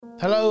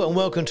Hello and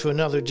welcome to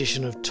another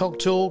edition of Tog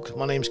Talk.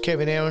 My name's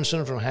Kevin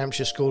Aronson from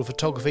Hampshire School of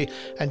Photography,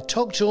 and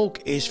Tog Talk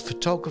is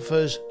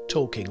photographers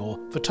talking, or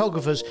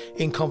photographers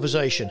in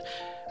conversation.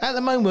 At the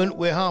moment,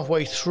 we're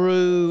halfway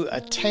through a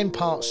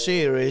 10-part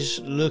series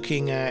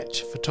looking at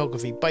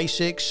photography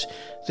basics.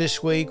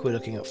 This week, we're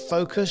looking at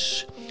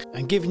focus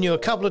and giving you a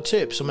couple of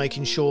tips on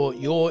making sure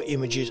your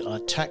images are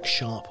tack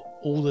sharp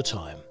all the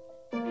time.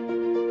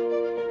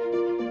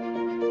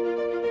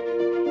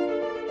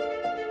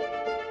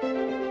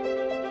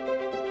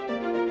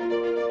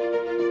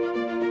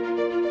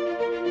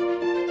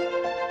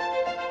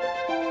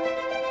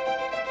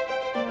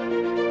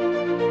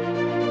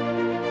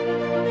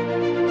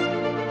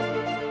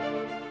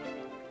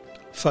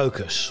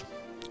 Focus.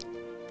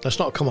 That's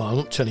not a command. I'm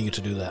not telling you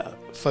to do that.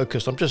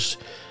 Focus. I'm just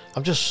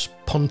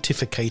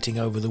pontificating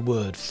over the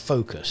word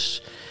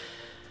focus.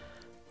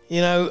 You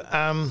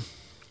know,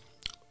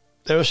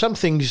 there are some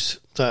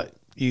things that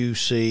you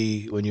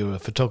see when you're a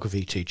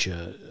photography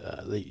teacher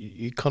that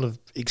you kind of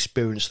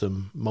experience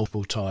them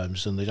multiple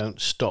times and they don't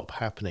stop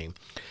happening.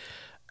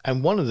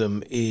 And one of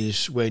them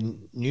is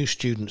when new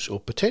students or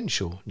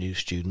potential new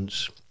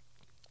students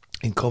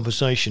in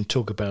conversation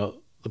talk about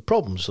the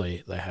problems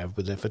they have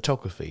with their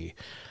photography,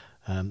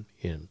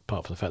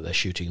 apart from the fact they're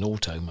shooting in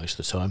auto most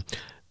of the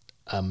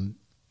time,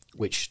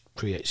 which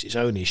creates its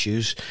own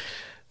issues.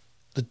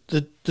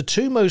 The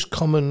two most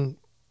common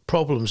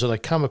problems that I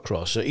come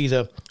across are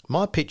either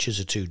my pictures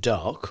are too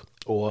dark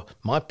or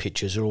my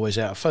pictures are always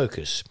out of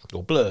focus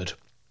or blurred.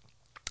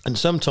 And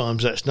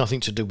sometimes that's nothing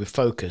to do with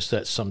focus.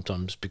 That's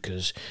sometimes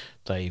because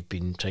they've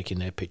been taking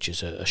their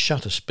pictures at a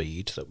shutter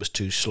speed that was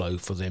too slow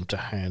for them to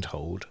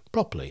handhold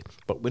properly.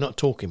 But we're not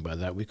talking about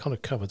that. We kind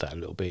of covered that a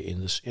little bit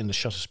in the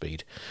shutter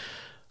speed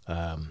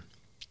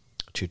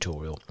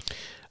tutorial.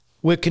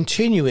 We're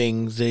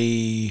continuing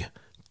the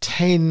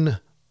 10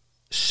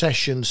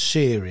 session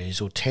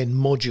series or 10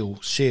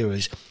 module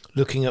series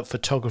looking at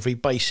photography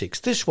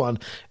basics. This one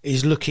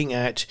is looking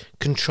at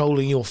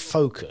controlling your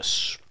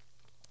focus.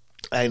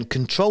 And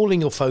controlling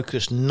your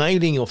focus,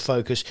 nailing your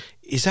focus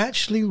is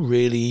actually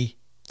really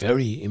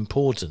very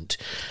important.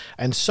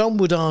 And some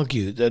would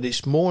argue that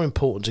it's more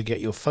important to get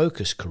your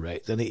focus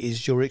correct than it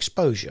is your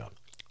exposure.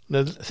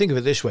 Now, think of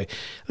it this way.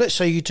 Let's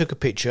say you took a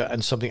picture and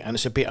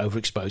it's a bit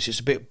overexposed,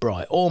 it's a bit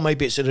bright, or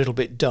maybe it's a little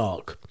bit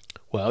dark.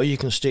 Well, you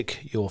can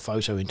stick your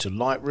photo into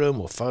Lightroom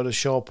or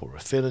Photoshop or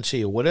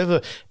Affinity or whatever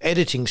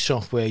editing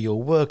software you're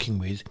working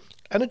with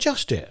and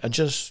adjust it and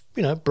just,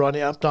 brighten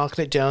it up,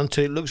 darken it down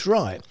until it looks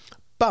right.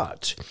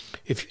 But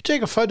if you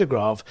take a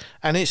photograph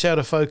and it's out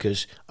of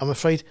focus, I'm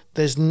afraid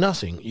there's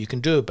nothing you can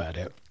do about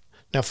it.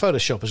 Now,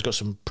 Photoshop has got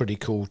some pretty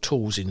cool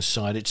tools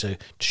inside it to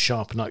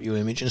sharpen up your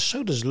image, and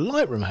so does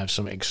Lightroom have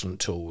some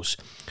excellent tools.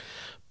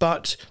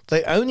 But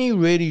they only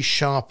really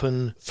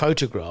sharpen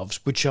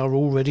photographs which are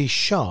already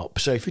sharp.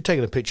 So if you're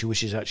taking a picture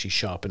which is actually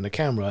sharp in the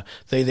camera,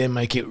 they then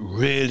make it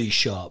really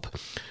sharp,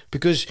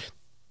 because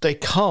they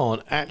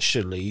can't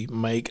actually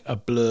make a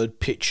blurred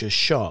picture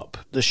sharp.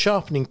 The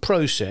sharpening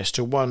process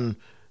to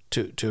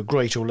a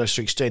greater or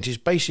lesser extent is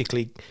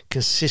basically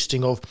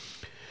consisting of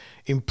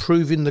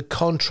improving the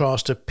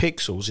contrast of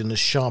pixels in the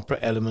sharper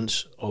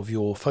elements of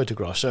your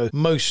photograph. So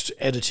most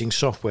editing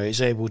software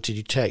is able to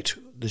detect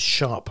the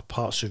sharp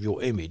parts of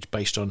your image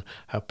based on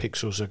how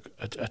pixels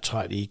are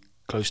tightly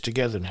close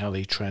together and how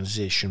they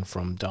transition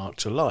from dark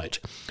to light.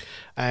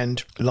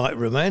 And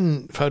Lightroom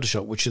and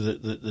Photoshop, which are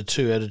the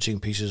two editing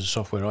pieces of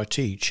software I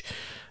teach,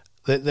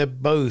 they're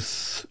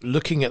both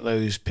looking at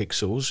those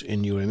pixels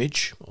in your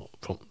image,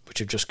 which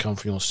have just come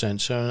from your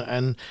sensor,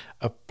 and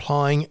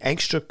applying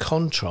extra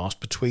contrast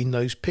between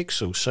those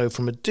pixels. So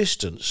from a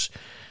distance,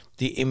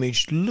 the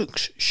image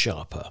looks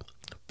sharper.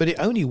 But it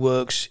only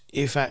works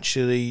if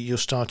actually you're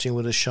starting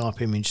with a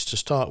sharp image to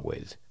start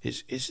with.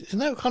 Isn't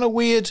that kind of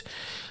weird?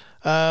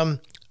 I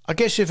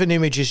guess if an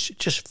image is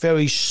just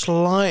very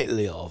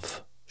slightly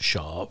off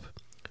sharp,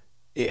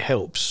 it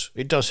helps.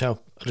 It does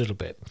help a little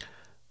bit.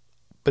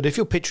 But if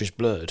your picture is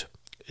blurred,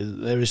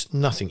 there is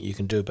nothing you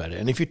can do about it.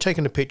 And if you're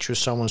taking a picture of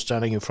someone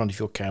standing in front of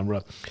your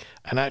camera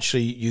and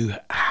actually you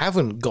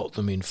haven't got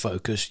them in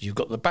focus, you've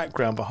got the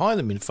background behind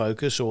them in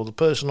focus, or the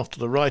person off to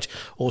the right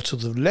or to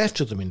the left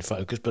of them in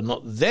focus, but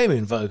not them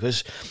in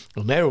focus,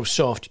 and they're all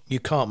soft, you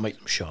can't make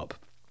them sharp.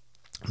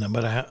 No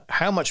matter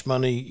how much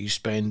money you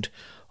spend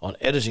on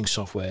editing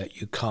software,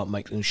 you can't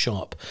make them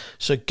sharp.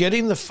 So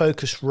getting the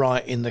focus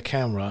right in the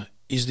camera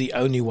is the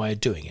only way of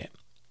doing it.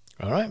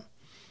 All right?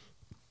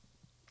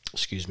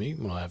 Excuse me,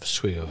 when I have a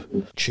swig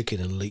of chicken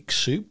and leek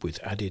soup with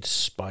added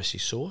spicy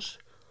sauce.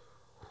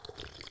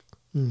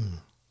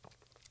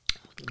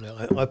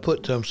 I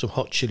put some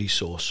hot chili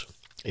sauce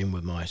in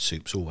with my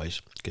soups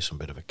always, gives them a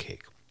bit of a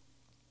kick.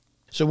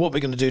 So what we're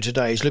going to do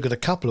today is look at a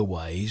couple of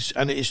ways,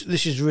 and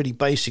this is really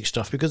basic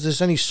stuff because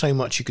there's only so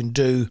much you can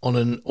do on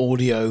an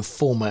audio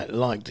format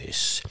like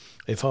this.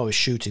 If I was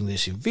shooting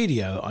this in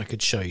video, I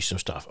could show you some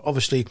stuff.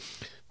 Obviously,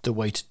 the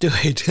way to do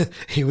it,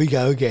 here we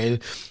go again,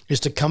 is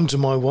to come to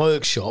my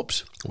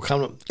workshops, or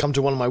come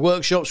to one of my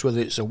workshops, whether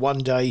it's a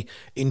one-day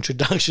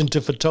introduction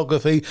to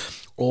photography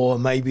or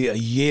maybe a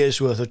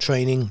year's worth of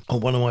training on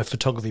one of my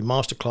photography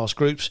masterclass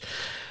groups,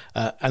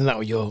 and that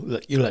way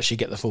you'll actually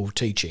get the full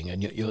teaching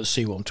and you'll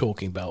see what I'm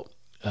talking about.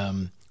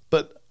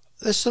 But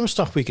there's some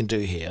stuff we can do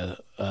here,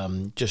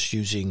 just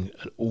using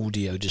an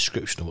audio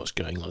description of what's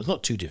going on. It's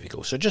not too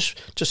difficult, so just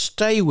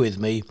stay with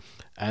me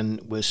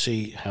and we'll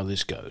see how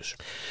this goes.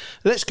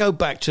 Let's go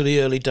back to the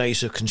early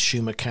days of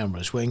consumer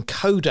cameras, when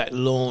Kodak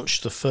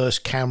launched the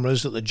first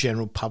cameras that the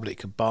general public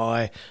could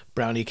buy,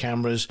 Brownie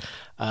cameras.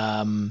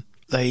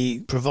 They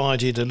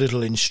provided a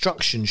little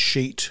instruction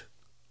sheet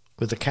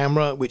with the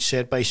camera which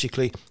said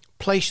basically,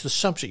 place the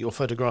subject you're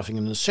photographing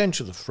in the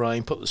centre of the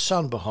frame, put the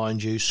sun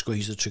behind you,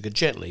 squeeze the trigger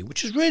gently,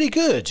 which is really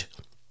good.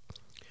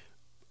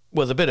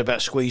 Well, the bit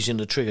about squeezing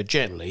the trigger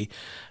gently,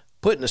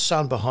 putting the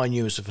sun behind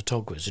you as a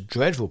photographer is a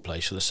dreadful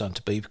place for the sun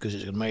to be, because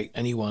it's going to make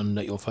anyone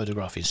that you're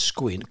photographing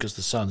squint because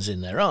the sun's in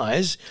their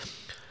eyes.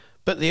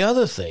 But the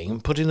other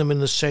thing, putting them in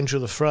the centre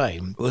of the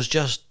frame, was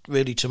just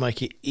really to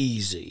make it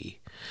easy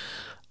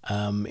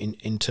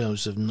in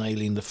terms of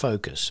nailing the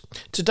focus.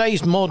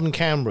 Today's modern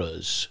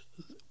cameras,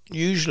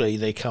 usually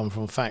they come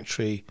from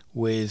factory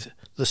with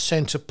the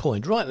centre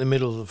point right in the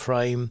middle of the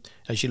frame.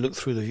 As you look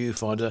through the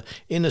viewfinder,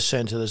 in the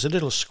centre there's a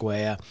little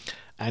square,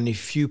 and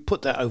if you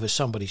put that over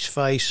somebody's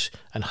face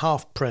and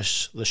half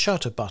press the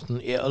shutter button,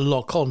 it'll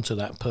lock onto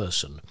that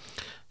person.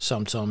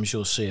 Sometimes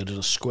you'll see a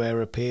little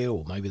square appear,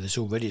 or maybe there's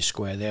already a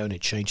square there and it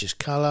changes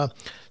colour.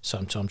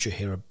 Sometimes you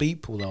hear a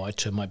beep, although I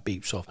turn my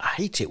beeps off. I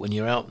hate it when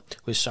you're out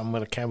with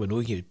someone with a camera and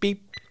all you hear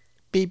beep,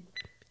 beep,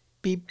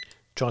 beep.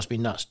 Drives me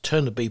nuts.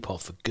 Turn the beep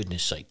off, for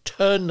goodness sake.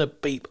 Turn the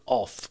beep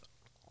off.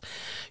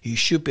 You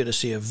should be able to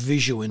see a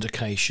visual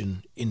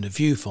indication in the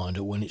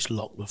viewfinder when it's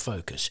locked the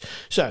focus.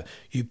 So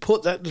you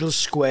put that little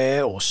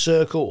square or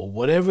circle or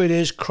whatever it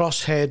is,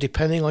 crosshair,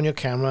 depending on your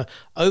camera,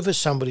 over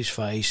somebody's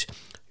face.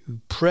 You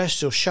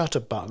press your shutter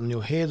button,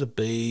 you'll hear the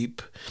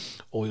beep,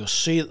 or you'll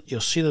see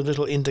the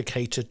little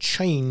indicator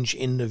change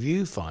in the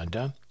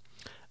viewfinder,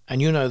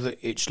 and you know that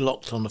it's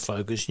locked on the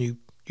focus, and you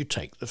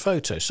take the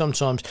photo.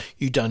 Sometimes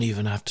you don't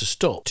even have to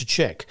stop to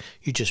check.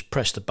 You just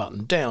press the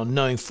button down,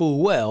 knowing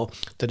full well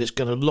that it's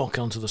going to lock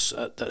onto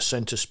that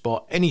centre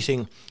spot.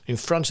 Anything in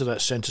front of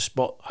that centre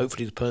spot,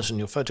 hopefully the person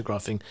you're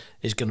photographing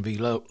is going to be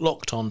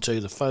locked onto.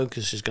 The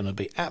focus is going to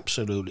be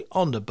absolutely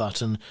on the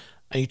button,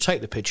 and you take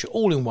the picture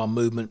all in one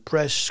movement.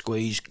 Press,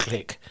 squeeze,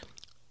 click,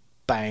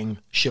 bang,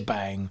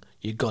 shebang.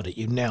 You got it.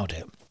 You nailed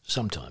it.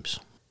 Sometimes.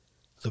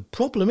 The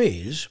problem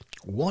is,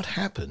 what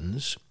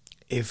happens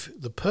if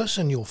the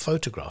person you're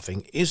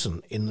photographing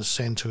isn't in the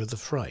centre of the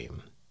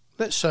frame?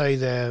 Let's say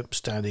they're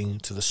standing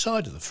to the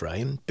side of the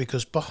frame,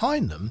 because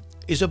behind them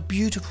is a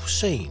beautiful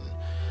scene.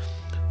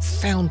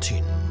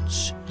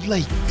 Fountains,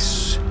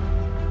 lakes,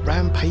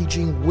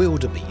 rampaging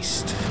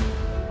wildebeest,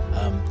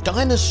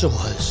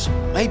 dinosaurs,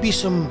 maybe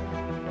some,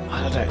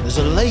 I don't know, there's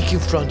a lake in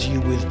front of you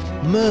with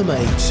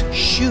mermaids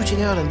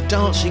shooting out and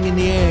dancing in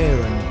the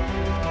air,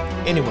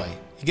 and anyway,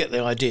 you get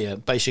the idea.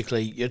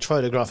 Basically, you're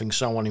photographing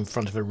someone in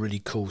front of a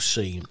really cool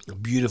scene, a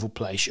beautiful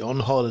place, you're on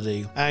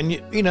holiday, and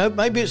you know,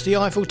 maybe it's the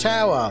Eiffel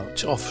Tower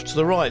off to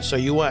the right, so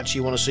you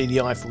actually want to see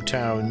the Eiffel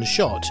Tower in the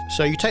shot.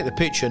 So you take the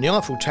picture and the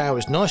Eiffel Tower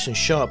is nice and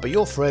sharp, but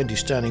your friend who's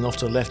standing off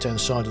to the left-hand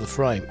side of the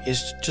frame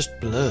is just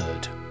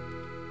blurred.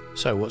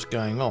 So what's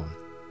going on?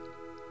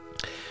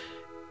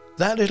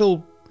 That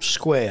little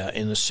square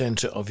in the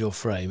centre of your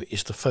frame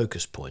is the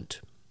focus point.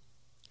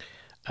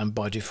 And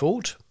by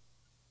default,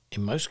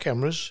 in most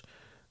cameras,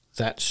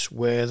 that's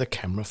where the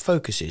camera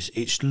focuses.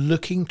 It's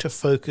looking to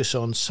focus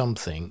on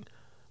something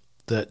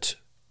that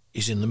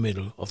is in the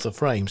middle of the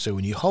frame. So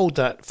when you hold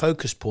that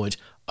focus point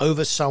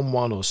over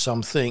someone or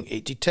something,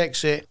 it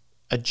detects it,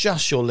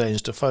 adjusts your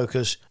lens to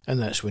focus, and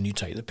that's when you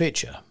take the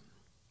picture.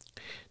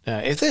 Now,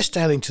 if they're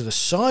standing to the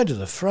side of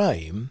the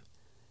frame,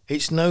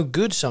 it's no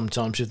good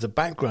sometimes if the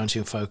background's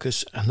in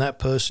focus and that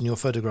person you're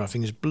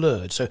photographing is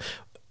blurred. So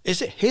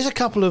here's a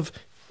couple of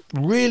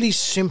really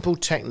simple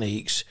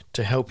techniques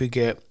to help you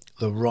get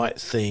the right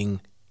thing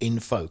in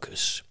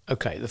focus.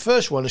 Okay, the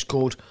first one is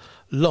called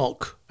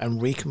lock and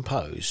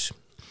recompose.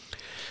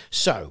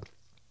 So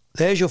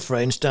there's your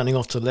friend standing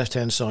off to the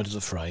left-hand side of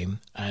the frame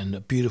and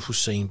a beautiful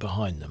scene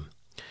behind them.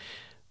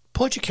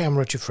 Point your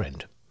camera at your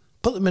friend.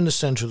 Put them in the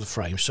centre of the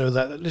frame so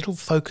that little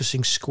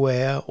focusing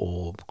square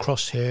or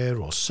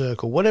crosshair or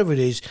circle, whatever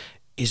it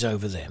is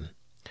over them.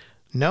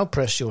 Now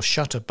press your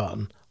shutter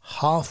button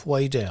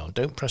halfway down.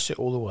 Don't press it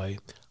all the way.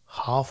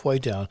 Halfway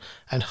down,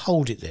 and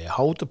hold it there.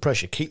 Hold the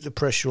pressure. Keep the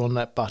pressure on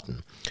that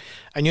button.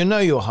 And you'll know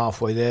you're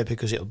halfway there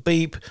because it'll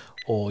beep,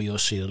 or you'll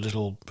see a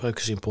little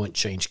focusing point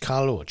change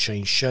colour or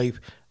change shape.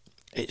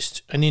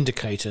 It's an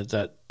indicator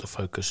that the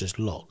focus is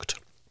locked.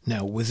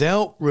 Now,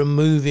 without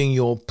removing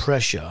your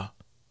pressure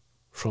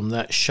from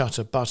that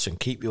shutter button,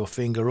 keep your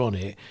finger on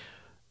it,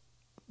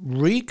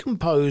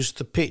 recompose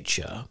the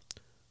picture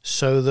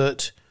so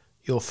that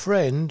your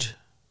friend,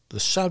 the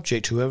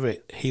subject, whoever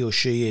he or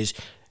she is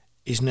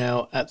is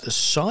now at the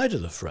side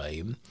of the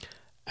frame,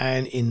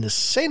 and in the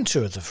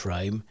centre of the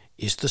frame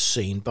is the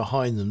scene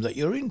behind them that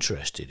you're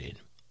interested in.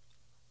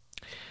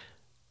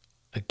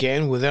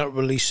 Again, without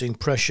releasing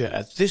pressure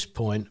at this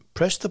point,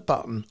 press the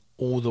button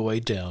all the way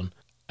down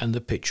and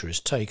the picture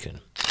is taken.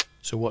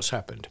 So what's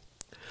happened?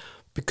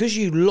 Because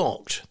you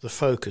locked the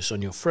focus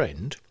on your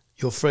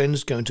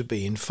friend's going to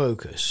be in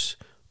focus.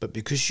 But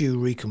because you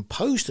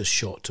recomposed the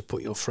shot to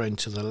put your friend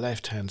to the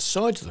left-hand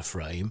side of the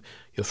frame,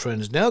 your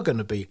friend is now going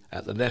to be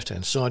at the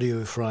left-hand side of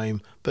your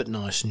frame, but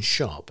nice and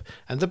sharp.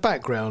 And the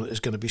background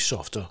is going to be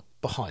softer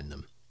behind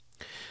them.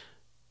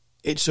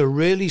 It's a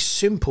really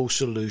simple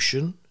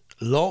solution.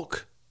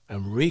 Lock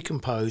and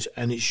recompose,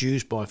 and it's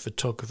used by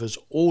photographers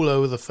all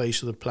over the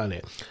face of the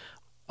planet.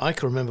 I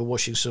can remember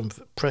watching some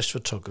press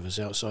photographers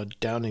outside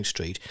Downing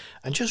Street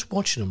and just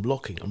watching them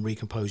locking and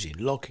recomposing.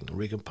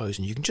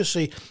 You can just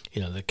see,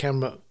 the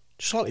camera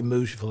slightly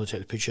moves before they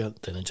take the picture,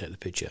 then they take the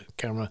picture.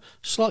 Camera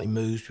slightly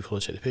moves before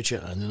they take the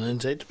picture, and then they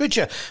take the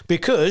picture,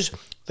 because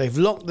they've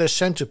locked their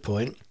centre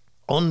point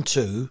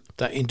onto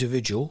that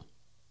individual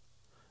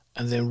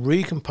and then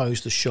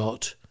recompose the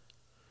shot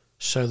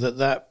so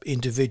that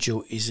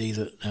individual is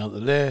either now the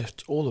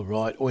left or the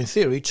right, or in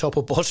theory, top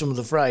or bottom of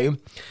the frame,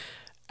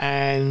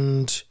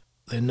 and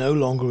they're no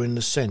longer in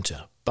the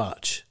centre,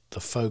 but the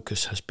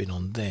focus has been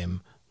on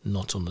them,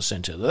 not on the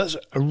centre. That's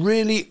a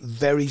really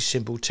very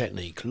simple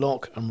technique,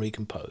 lock and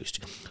recomposed.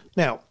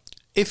 Now,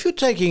 if you're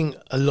taking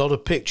a lot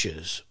of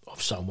pictures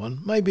of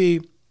someone,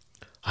 maybe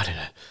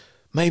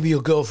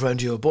your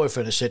girlfriend or your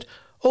boyfriend has said,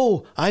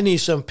 "Oh, I need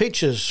some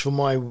pictures for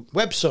my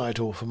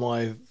website or for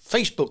my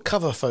Facebook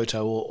cover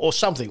photo or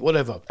something,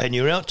 whatever," and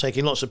you're out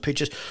taking lots of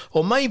pictures,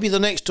 or maybe the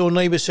next door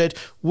neighbour said,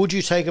 "Would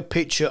you take a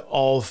picture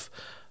of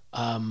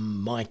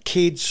my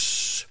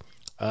kids,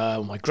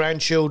 my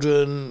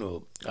grandchildren,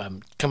 or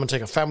come and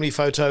take a family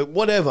photo,"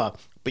 whatever.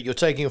 But you're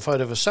taking a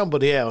photo for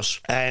somebody else,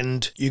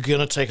 and you're going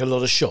to take a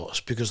lot of shots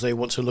because they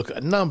want to look at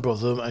a number of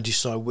them and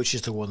decide which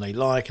is the one they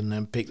like and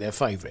then pick their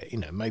favourite.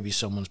 Maybe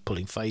someone's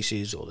pulling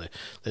faces, or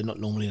they're not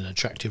normally an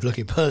attractive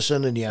looking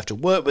person, and you have to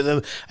work with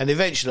them, and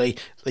eventually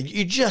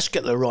you just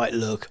get the right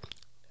look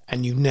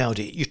and you've nailed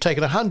it. You've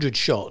taken 100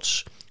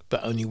 shots,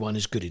 but only one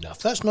is good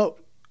enough. It's not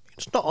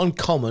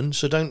uncommon,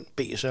 so don't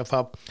beat yourself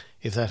up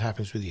if that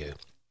happens with you.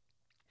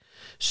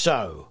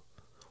 So,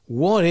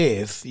 what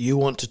if you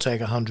want to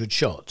take 100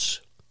 shots?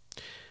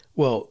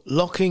 Well,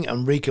 locking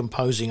and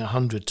recomposing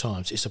 100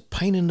 times is a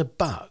pain in the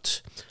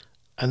butt,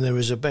 and there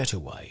is a better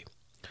way.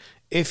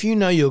 If you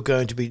know you're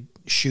going to be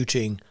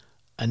shooting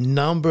a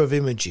number of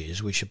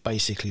images which are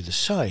basically the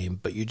same,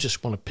 but you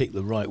just want to pick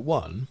the right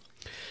one,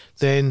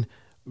 then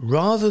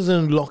rather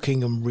than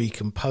locking and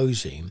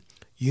recomposing,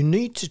 you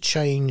need to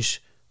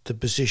change the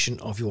position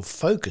of your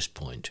focus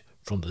point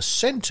from the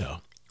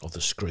centre of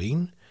the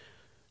screen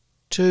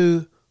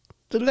to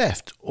the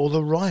left or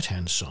the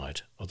right-hand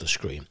side of the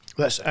screen.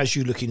 That's as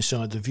you look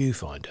inside the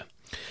viewfinder.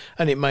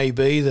 And it may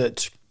be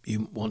that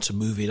you want to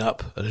move it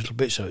up a little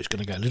bit, so it's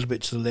going to go a little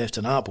bit to the left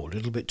and up, or a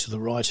little bit to the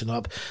right and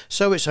up,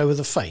 so it's over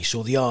the face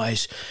or the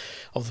eyes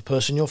of the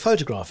person you're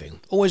photographing.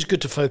 Always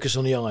good to focus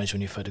on the eyes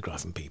when you're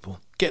photographing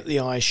people. Get the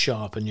eyes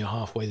sharp and you're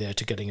halfway there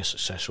to getting a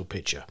successful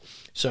picture.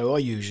 So I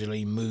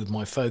usually move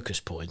my focus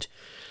point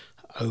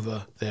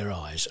over their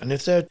eyes, and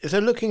if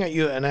they're looking at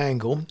you at an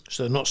angle,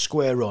 so they're not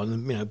square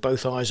on,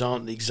 both eyes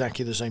aren't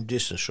exactly the same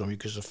distance from you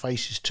because the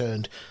face is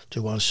turned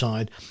to one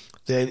side,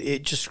 then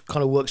it just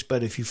kind of works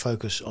better if you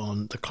focus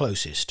on the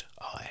closest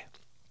eye.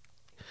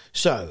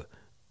 So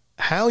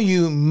how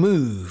you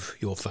move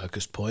your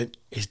focus point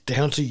is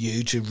down to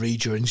you to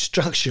read your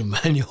instruction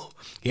manual.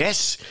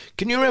 Yes,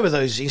 can you remember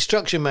those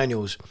instruction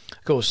manuals?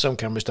 Of course, some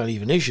cameras don't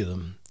even issue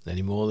them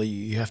anymore.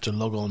 You have to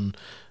log on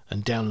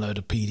and download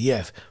a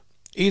PDF.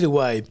 Either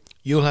way,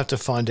 you'll have to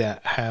find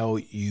out how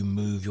you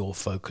move your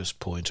focus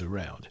point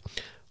around.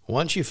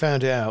 Once you've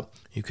found it out,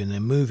 you can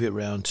then move it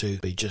around to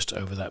be just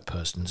over that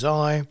person's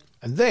eye.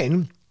 And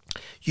then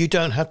you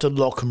don't have to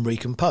lock and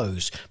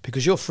recompose,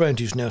 because your friend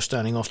who's now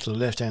standing off to the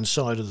left-hand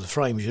side of the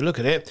frame as you look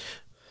at it,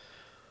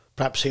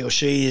 perhaps he or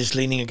she is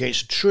leaning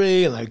against a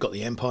tree and they've got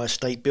the Empire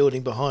State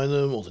Building behind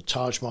them, or the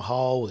Taj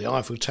Mahal, or the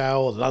Eiffel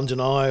Tower, or the London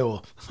Eye,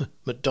 or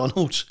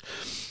McDonald's.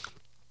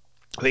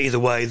 But either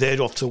way,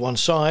 they're off to one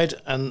side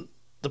and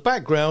the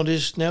background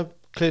is now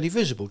clearly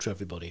visible to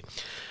everybody.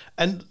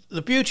 And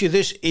the beauty of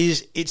this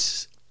is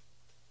it's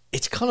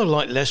kind of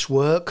like less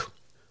work,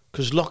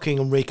 because locking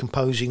and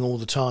recomposing all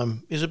the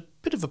time is a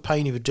bit of a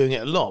pain if you're doing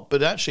it a lot,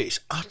 but actually it's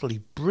utterly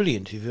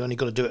brilliant if you've only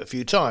got to do it a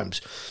few times.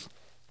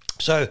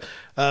 So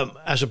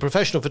as a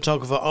professional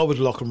photographer, I would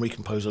lock and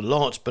recompose a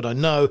lot, but I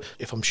know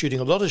if I'm shooting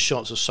a lot of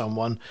shots of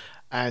someone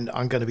and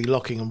I'm going to be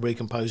locking and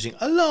recomposing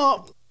a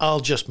lot, I'll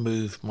just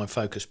move my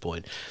focus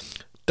point.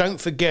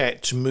 Don't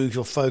forget to move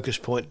your focus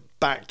point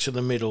back to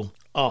the middle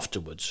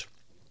afterwards.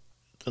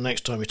 The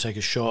next time you take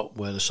a shot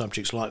where the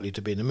subject's likely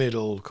to be in the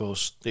middle, of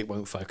course, it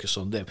won't focus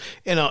on them.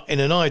 In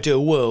an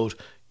ideal world,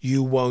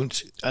 you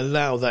won't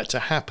allow that to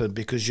happen,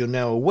 because you're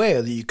now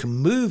aware that you can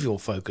move your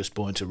focus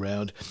point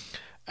around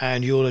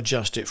and you'll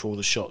adjust it for all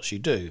the shots you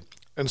do.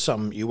 and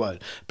some you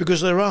won't,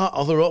 because there are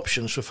other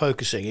options for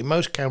focusing. In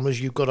most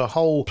cameras you've got a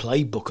whole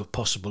playbook of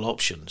possible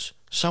options,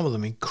 some of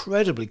them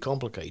incredibly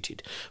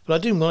complicated, but I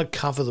didn't want to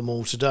cover them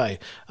all today.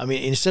 I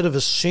mean, instead of a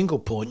single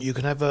point, you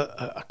can have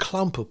a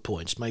clump of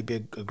points, maybe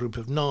a group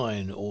of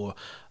 9, or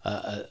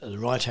the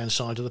right hand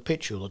side of the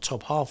picture, or the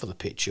top half of the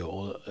picture,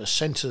 or a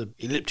centre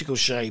elliptical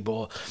shape,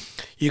 or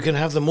you can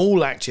have them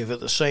all active at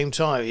the same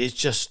time. It's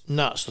just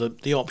nuts,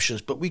 the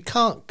options, but we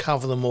can't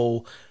cover them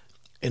all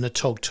in a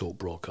Tog Talk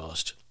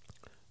broadcast.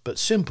 But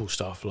simple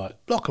stuff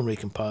like block and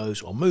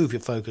recompose or move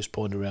your focus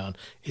point around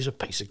is a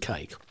piece of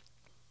cake.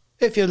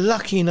 If you're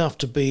lucky enough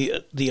to be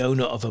the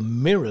owner of a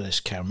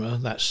mirrorless camera,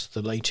 that's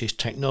the latest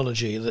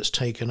technology that's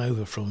taken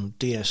over from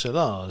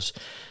DSLRs,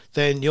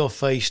 then you're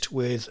faced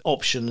with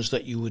options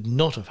that you would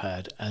not have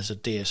had as a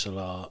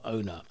DSLR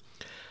owner.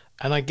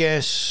 And I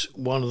guess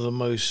one of the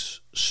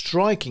most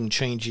striking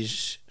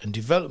changes and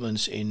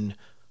developments in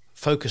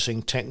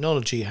focusing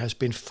technology has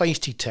been face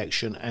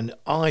detection and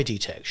eye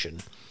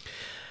detection.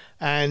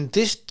 And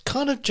this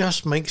kind of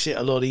just makes it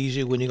a lot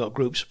easier when you've got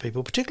groups of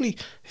people, particularly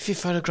if you're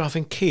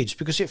photographing kids,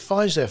 because it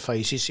finds their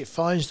faces, it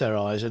finds their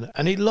eyes,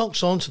 and it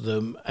locks onto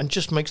them and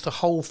just makes the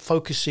whole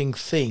focusing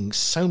thing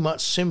so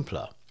much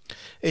simpler,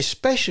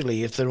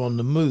 especially if they're on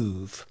the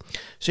move.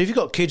 So if you've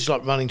got kids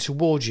like running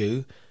towards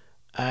you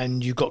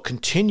and you've got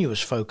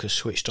continuous focus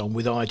switched on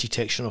with eye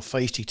detection or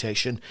face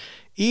detection,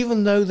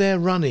 even though they're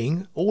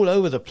running all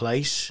over the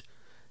place,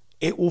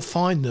 it will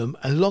find them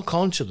and lock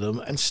onto them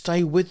and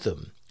stay with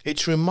them.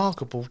 It's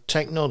remarkable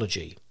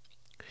technology.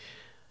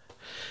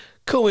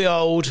 Call me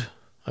old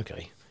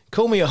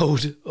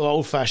or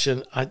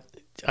old-fashioned. I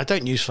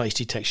don't use face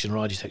detection or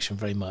eye detection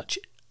very much.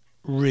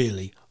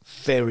 Really,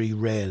 very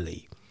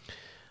rarely.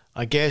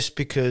 I guess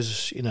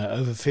because,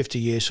 over 50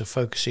 years of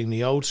focusing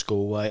the old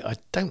school way, I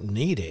don't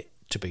need it,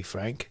 to be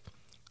frank.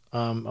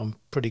 I'm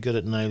pretty good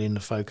at nailing the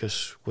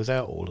focus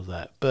without all of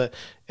that. But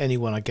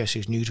anyone, I guess,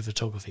 who's new to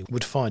photography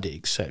would find it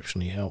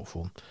exceptionally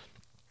helpful.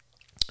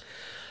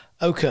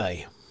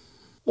 Okay.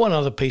 One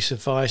other piece of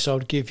advice I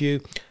would give you,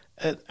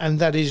 and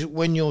that is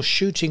when you're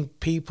shooting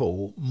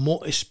people,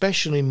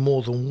 especially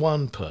more than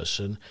one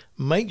person,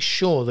 make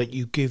sure that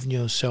you give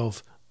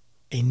yourself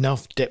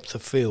enough depth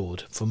of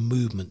field for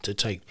movement to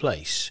take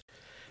place.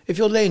 If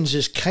your lens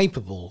is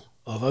capable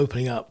of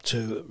opening up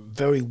to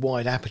very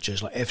wide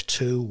apertures like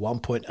f2,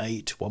 1.8,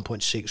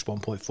 1.6,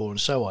 1.4 and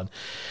so on,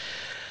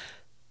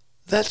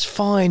 that's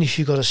fine if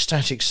you've got a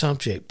static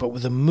subject, but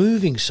with a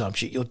moving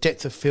subject your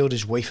depth of field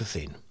is wafer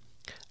thin.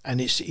 And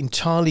it's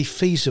entirely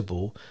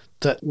feasible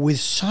that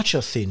with such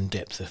a thin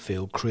depth of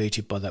field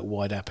created by that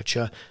wide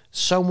aperture,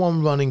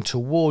 someone running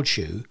towards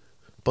you,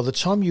 by the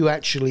time you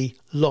actually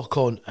lock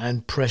on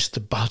and press the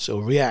button,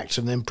 or react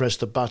and then press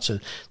the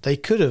button, they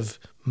could have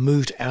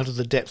moved out of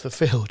the depth of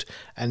field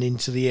and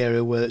into the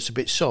area where it's a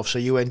bit soft. So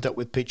you end up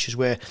with pictures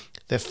where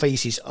their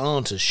faces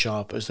aren't as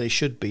sharp as they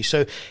should be.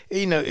 So,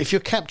 if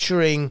you're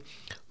capturing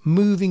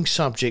moving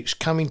subjects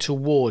coming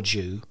towards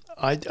you,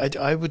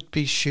 I would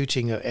be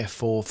shooting at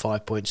f4,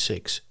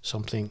 5.6,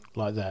 something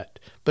like that.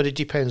 But it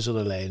depends on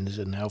the lens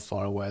and how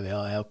far away they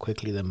are, how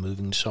quickly they're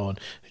moving and so on.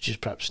 You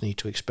just perhaps need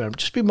to experiment.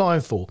 Just be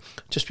mindful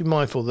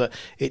that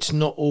it's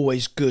not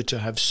always good to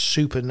have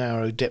super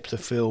narrow depth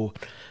of field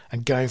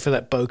and going for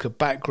that bokeh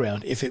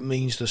background if it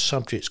means the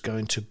subject's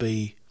going to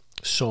be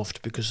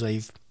soft, because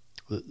the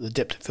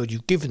depth of field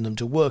you've given them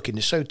to work in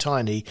is so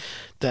tiny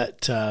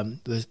that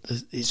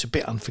it's a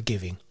bit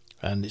unforgiving.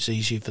 And it's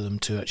easy for them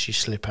to actually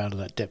slip out of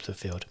that depth of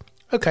field.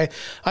 Okay,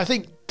 I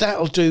think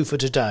that'll do for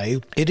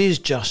today. It is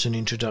just an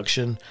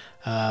introduction.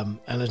 And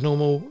as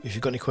normal, if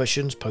you've got any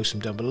questions, post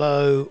them down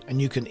below. And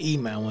you can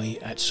email me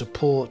at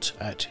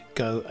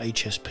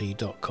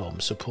support@gohsp.com.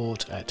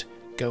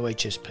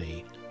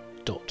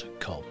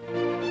 support@gohsp.com.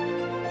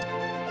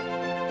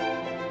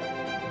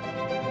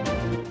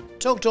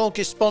 Tog Talk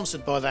is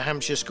sponsored by the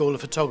Hampshire School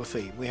of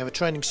Photography. We have a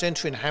training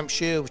centre in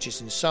Hampshire, which is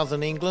in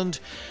southern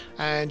England,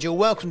 and you're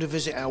welcome to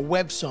visit our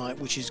website,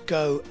 which is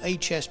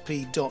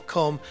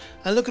gohsp.com,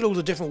 and look at all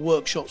the different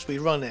workshops we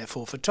run there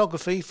for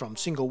photography, from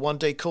single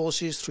one-day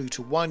courses through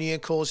to one-year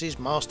courses,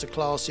 master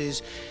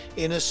classes,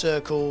 inner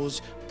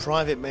circles,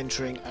 private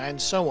mentoring,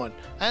 and so on.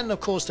 And of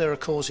course there are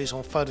courses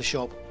on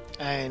Photoshop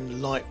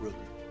and Lightroom.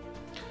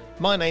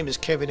 My name is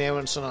Kevin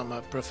Aronson. I'm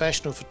a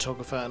professional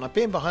photographer and I've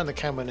been behind the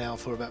camera now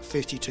for about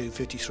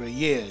 53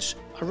 years.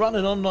 I run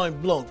an online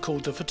blog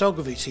called The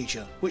Photography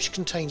Teacher, which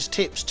contains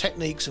tips,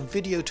 techniques and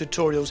video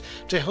tutorials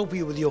to help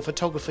you with your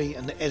photography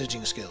and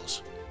editing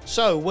skills.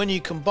 So when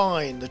you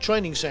combine the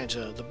training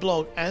centre, the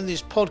blog and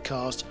this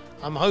podcast,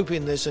 I'm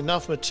hoping there's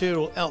enough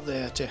material out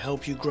there to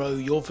help you grow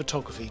your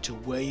photography to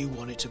where you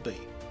want it to be.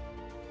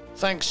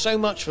 Thanks so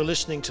much for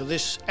listening to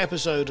this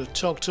episode of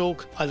Tog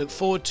Talk. I look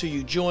forward to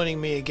you joining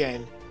me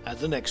again at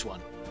the next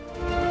one.